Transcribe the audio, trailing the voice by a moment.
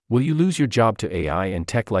Will you lose your job to AI and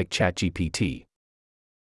tech like ChatGPT?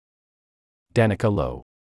 Danica Lowe.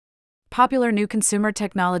 Popular new consumer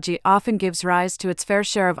technology often gives rise to its fair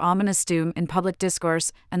share of ominous doom in public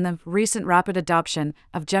discourse, and the recent rapid adoption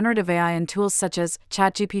of generative AI and tools such as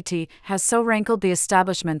ChatGPT has so rankled the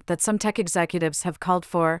establishment that some tech executives have called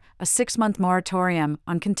for a 6-month moratorium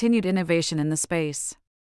on continued innovation in the space.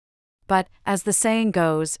 But, as the saying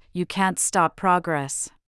goes, you can't stop progress.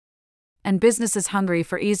 And businesses hungry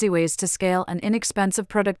for easy ways to scale and inexpensive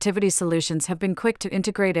productivity solutions have been quick to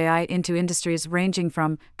integrate AI into industries ranging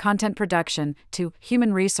from content production to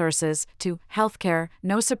human resources to healthcare.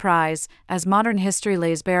 No surprise, as modern history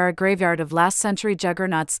lays bare a graveyard of last-century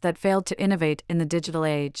juggernauts that failed to innovate in the digital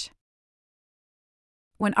age.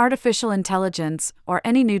 When artificial intelligence, or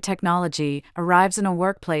any new technology, arrives in a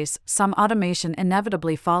workplace, some automation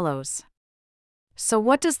inevitably follows. So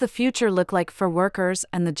what does the future look like for workers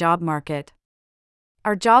and the job market?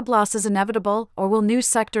 Are job losses inevitable, or will new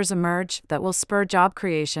sectors emerge that will spur job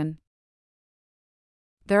creation?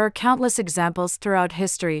 There are countless examples throughout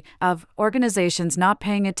history of organizations not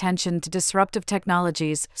paying attention to disruptive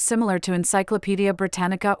technologies, similar to Encyclopedia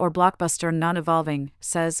Britannica or Blockbuster not evolving,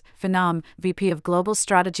 says Phenom, VP of Global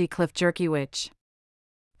Strategy Cliff Jerkiewicz.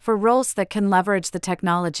 For roles that can leverage the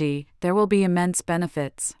technology, there will be immense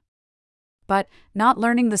benefits. But, not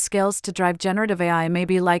learning the skills to drive generative AI may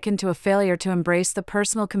be likened to a failure to embrace the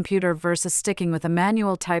personal computer versus sticking with a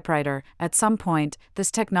manual typewriter. At some point,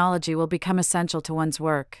 this technology will become essential to one's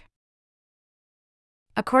work.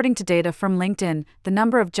 According to data from LinkedIn, the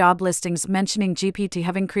number of job listings mentioning GPT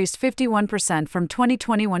have increased 51% from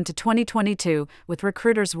 2021 to 2022, with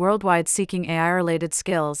recruiters worldwide seeking AI-related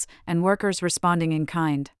skills and workers responding in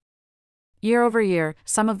kind. Year over year,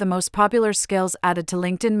 some of the most popular skills added to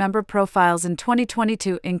LinkedIn member profiles in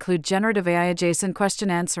 2022 include generative AI-adjacent question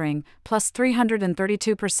answering, plus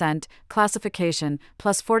 332%, classification,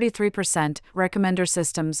 plus 43%, recommender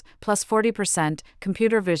systems, plus 40%,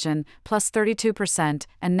 computer vision, plus 32%,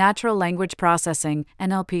 and natural language processing,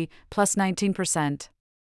 NLP, plus 19%.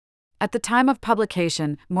 At the time of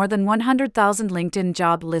publication, more than 100,000 LinkedIn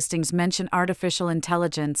job listings mention artificial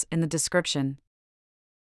intelligence in the description.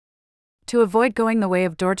 To avoid going the way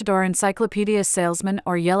of door-to-door encyclopedia salesmen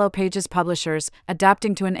or Yellow Pages publishers,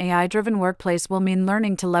 adapting to an AI-driven workplace will mean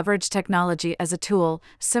learning to leverage technology as a tool,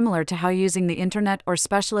 similar to how using the internet or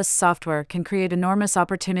specialist software can create enormous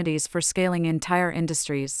opportunities for scaling entire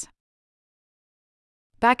industries.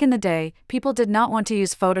 Back in the day, people did not want to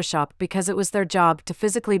use Photoshop because it was their job to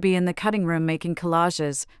physically be in the cutting room making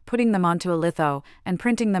collages, putting them onto a litho, and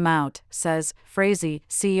printing them out, says Phrasee,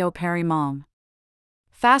 CEO Perry Malm.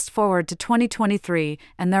 Fast forward to 2023,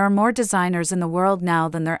 and there are more designers in the world now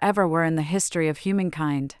than there ever were in the history of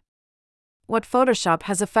humankind. What Photoshop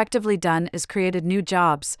has effectively done is created new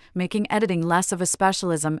jobs, making editing less of a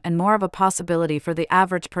specialism and more of a possibility for the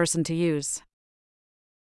average person to use.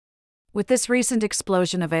 With this recent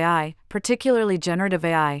explosion of AI, particularly generative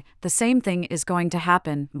AI, the same thing is going to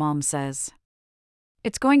happen, Malm says.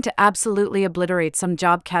 It's going to absolutely obliterate some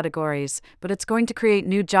job categories, but it's going to create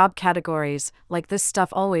new job categories, like this stuff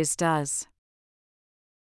always does.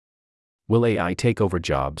 Will AI take over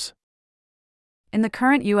jobs? In the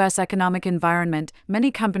current U.S. economic environment, many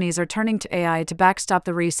companies are turning to AI to backstop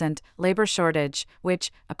the recent labor shortage,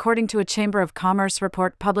 which, according to a Chamber of Commerce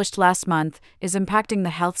report published last month, is impacting the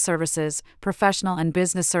health services, professional and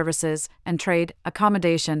business services, and trade,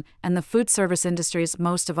 accommodation, and the food service industries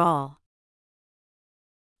most of all.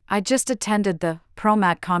 I just attended the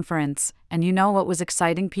ProMat conference, and you know what was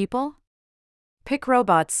exciting, people? Pick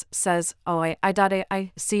robots, says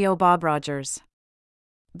OAI.ai CEO Bob Rogers.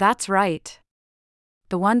 That's right.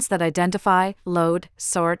 The ones that identify, load,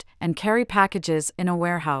 sort, and carry packages in a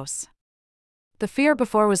warehouse. The fear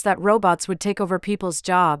before was that robots would take over people's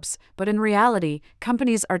jobs, but in reality,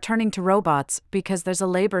 companies are turning to robots because there's a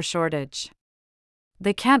labor shortage.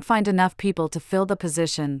 They can't find enough people to fill the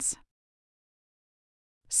positions.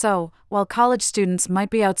 So, while college students might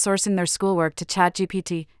be outsourcing their schoolwork to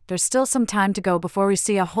ChatGPT, there's still some time to go before we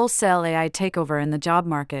see a wholesale AI takeover in the job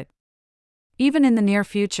market. Even in the near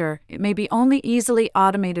future, it may be only easily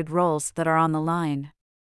automated roles that are on the line.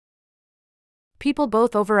 People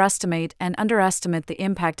both overestimate and underestimate the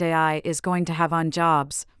impact AI is going to have on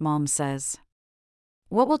jobs, Malm says.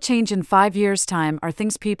 What will change in 5 years' time are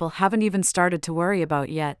things people haven't even started to worry about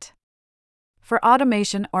yet. For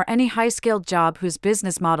automation or any high-skilled job whose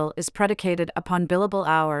business model is predicated upon billable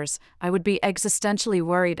hours, I would be existentially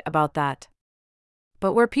worried about that.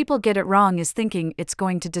 But where people get it wrong is thinking it's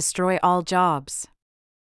going to destroy all jobs.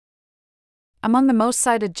 Among the most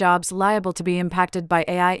cited jobs liable to be impacted by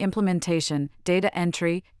AI implementation, data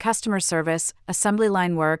entry, customer service, assembly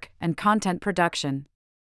line work, and content production.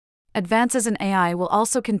 Advances in AI will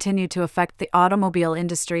also continue to affect the automobile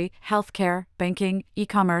industry, healthcare, banking,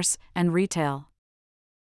 e-commerce, and retail.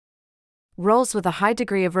 Roles with a high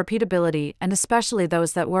degree of repeatability, and especially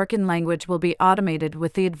those that work in language, will be automated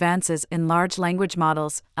with the advances in large language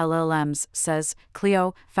models, LLMs, says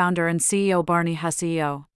Clio founder and CEO Barney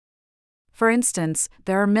Husseo. For instance,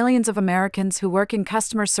 there are millions of Americans who work in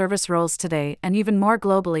customer service roles today, and even more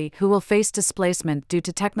globally, who will face displacement due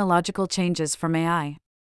to technological changes from AI.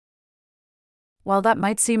 While that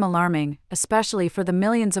might seem alarming, especially for the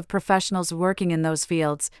millions of professionals working in those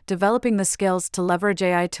fields, developing the skills to leverage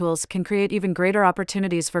AI tools can create even greater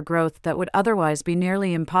opportunities for growth that would otherwise be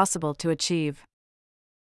nearly impossible to achieve.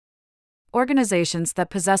 Organizations that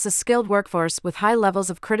possess a skilled workforce with high levels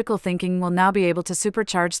of critical thinking will now be able to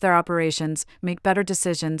supercharge their operations, make better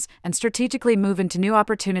decisions, and strategically move into new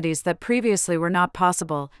opportunities that previously were not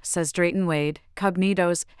possible, says Drayton Wade,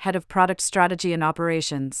 Cognito's head of product strategy and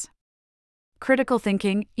operations. Critical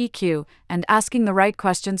thinking, EQ, and asking the right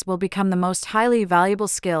questions will become the most highly valuable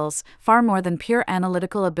skills, far more than pure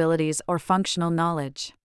analytical abilities or functional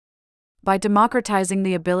knowledge. By democratizing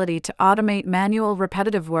the ability to automate manual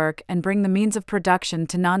repetitive work and bring the means of production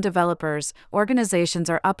to non-developers, organizations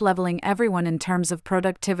are up-leveling everyone in terms of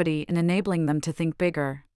productivity and enabling them to think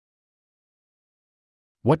bigger.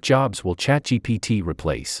 What jobs will ChatGPT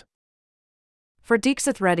replace? For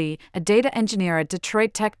Deekshith Reddy, a data engineer at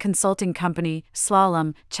Detroit tech consulting company,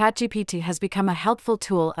 Slalom, ChatGPT has become a helpful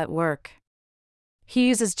tool at work. He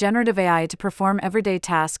uses generative AI to perform everyday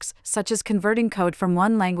tasks, such as converting code from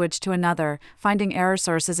one language to another, finding error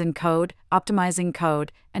sources in code, optimizing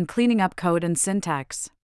code, and cleaning up code and syntax.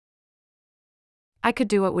 I could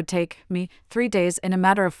do what would take me 3 days in a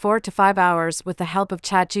matter of 4 to 5 hours with the help of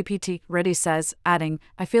ChatGPT, Reddy says, adding,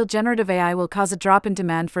 I feel generative AI will cause a drop in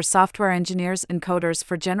demand for software engineers and coders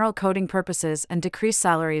for general coding purposes and decrease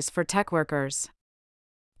salaries for tech workers.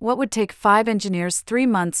 What would take 5 engineers 3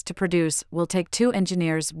 months to produce will take 2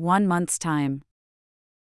 engineers 1 month's time.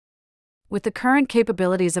 With the current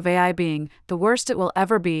capabilities of AI being the worst it will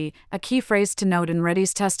ever be, a key phrase to note in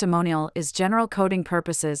Reddy's testimonial is general coding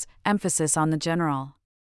purposes, emphasis on the general.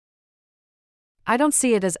 I don't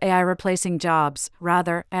see it as AI replacing jobs,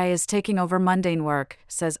 rather, AI is taking over mundane work,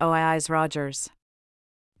 says OII's Rogers.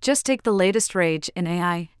 Just take the latest rage in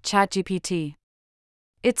AI, ChatGPT.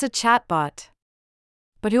 It's a chatbot.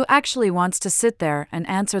 But who actually wants to sit there and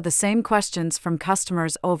answer the same questions from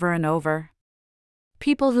customers over and over?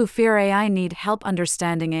 People who fear AI need help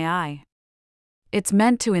understanding AI. It's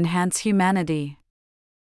meant to enhance humanity.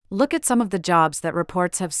 Look at some of the jobs that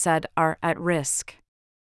reports have said are at risk.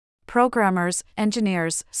 Programmers,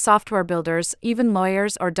 engineers, software builders, even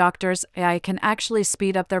lawyers or doctors. AI can actually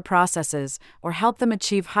speed up their processes or help them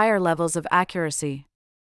achieve higher levels of accuracy.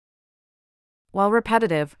 While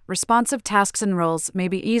repetitive, responsive tasks and roles may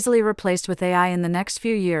be easily replaced with AI in the next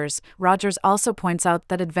few years, Rogers also points out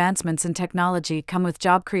that advancements in technology come with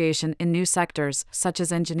job creation in new sectors, such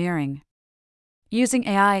as engineering. Using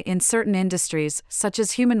AI in certain industries, such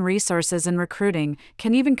as human resources and recruiting,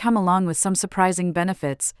 can even come along with some surprising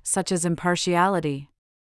benefits, such as impartiality.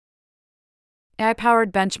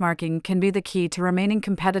 AI-powered benchmarking can be the key to remaining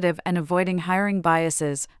competitive and avoiding hiring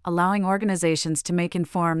biases, allowing organizations to make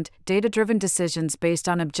informed, data-driven decisions based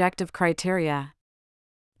on objective criteria,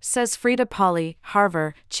 says Frida Polly,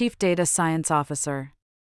 Harvard Chief Data Science Officer.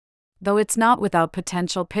 Though it's not without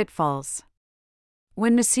potential pitfalls.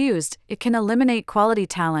 When misused, it can eliminate quality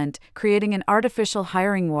talent, creating an artificial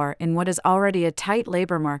hiring war in what is already a tight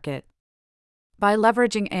labor market. By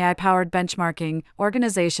leveraging AI-powered benchmarking,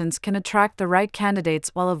 organizations can attract the right candidates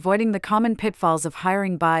while avoiding the common pitfalls of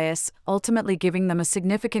hiring bias, ultimately giving them a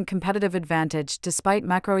significant competitive advantage despite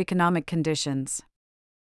macroeconomic conditions.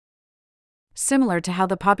 Similar to how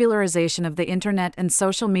the popularization of the internet and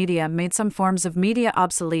social media made some forms of media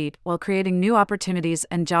obsolete while creating new opportunities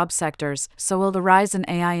and job sectors, so will the rise in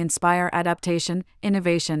AI inspire adaptation,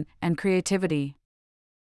 innovation, and creativity.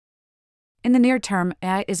 In the near term,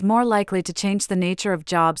 AI is more likely to change the nature of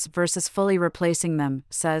jobs versus fully replacing them,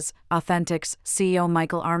 says Authentics CEO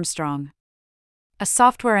Michael Armstrong. A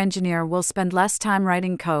software engineer will spend less time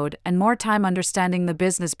writing code and more time understanding the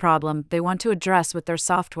business problem they want to address with their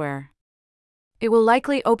software. It will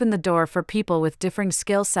likely open the door for people with differing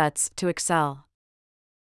skill sets to excel.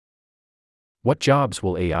 What jobs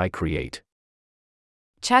will AI create?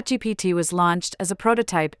 ChatGPT was launched as a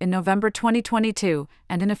prototype in November 2022,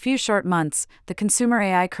 and in a few short months, the consumer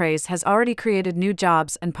AI craze has already created new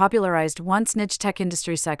jobs and popularized once niche tech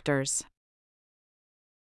industry sectors.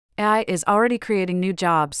 AI is already creating new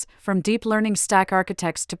jobs, from deep learning stack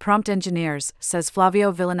architects to prompt engineers, says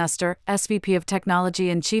Flavio Villanuster, SVP of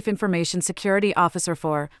Technology and Chief Information Security Officer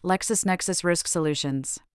for LexisNexis Risk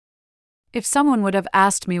Solutions. If someone would have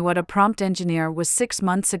asked me what a prompt engineer was 6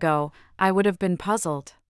 months ago, I would have been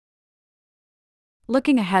puzzled.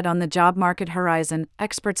 Looking ahead on the job market horizon,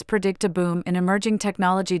 experts predict a boom in emerging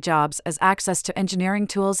technology jobs as access to engineering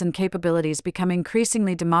tools and capabilities become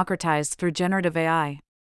increasingly democratized through generative AI.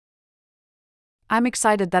 I'm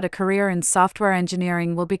excited that a career in software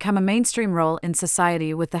engineering will become a mainstream role in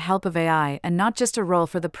society with the help of AI and not just a role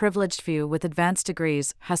for the privileged few with advanced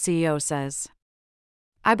degrees, CEO says.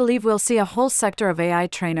 I believe we'll see a whole sector of AI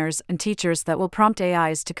trainers and teachers that will prompt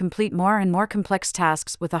AIs to complete more and more complex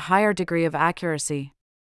tasks with a higher degree of accuracy.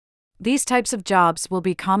 These types of jobs will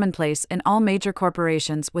be commonplace in all major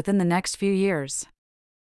corporations within the next few years.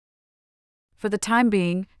 For the time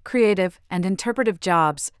being, creative and interpretive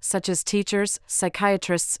jobs, such as teachers,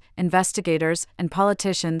 psychiatrists, investigators, and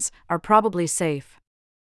politicians, are probably safe.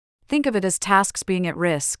 Think of it as tasks being at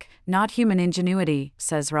risk, not human ingenuity,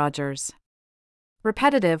 says Rogers.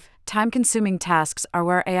 Repetitive, time-consuming tasks are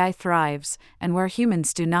where AI thrives, and where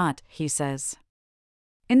humans do not, he says.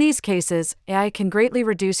 In these cases, AI can greatly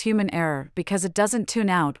reduce human error because it doesn't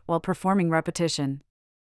tune out while performing repetition.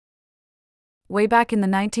 Way back in the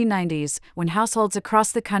 1990s, when households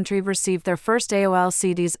across the country received their first AOL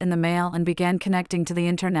CDs in the mail and began connecting to the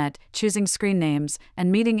internet, choosing screen names,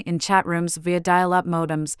 and meeting in chat rooms via dial-up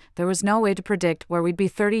modems, there was no way to predict where we'd be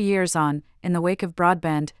 30 years on, in the wake of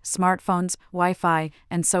broadband, smartphones, Wi-Fi,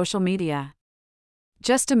 and social media.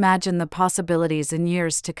 Just imagine the possibilities in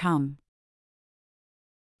years to come.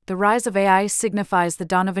 The rise of AI signifies the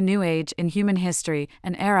dawn of a new age in human history,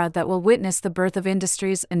 an era that will witness the birth of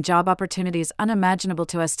industries and job opportunities unimaginable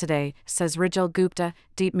to us today, says Rijal Gupta,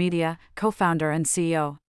 Deep Media, co-founder and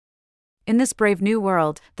CEO. In this brave new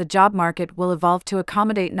world, the job market will evolve to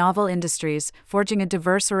accommodate novel industries, forging a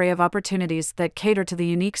diverse array of opportunities that cater to the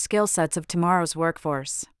unique skill sets of tomorrow's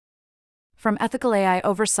workforce. From ethical AI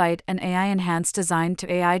oversight and AI-enhanced design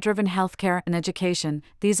to AI-driven healthcare and education,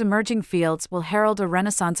 these emerging fields will herald a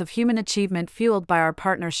renaissance of human achievement fueled by our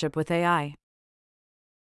partnership with AI.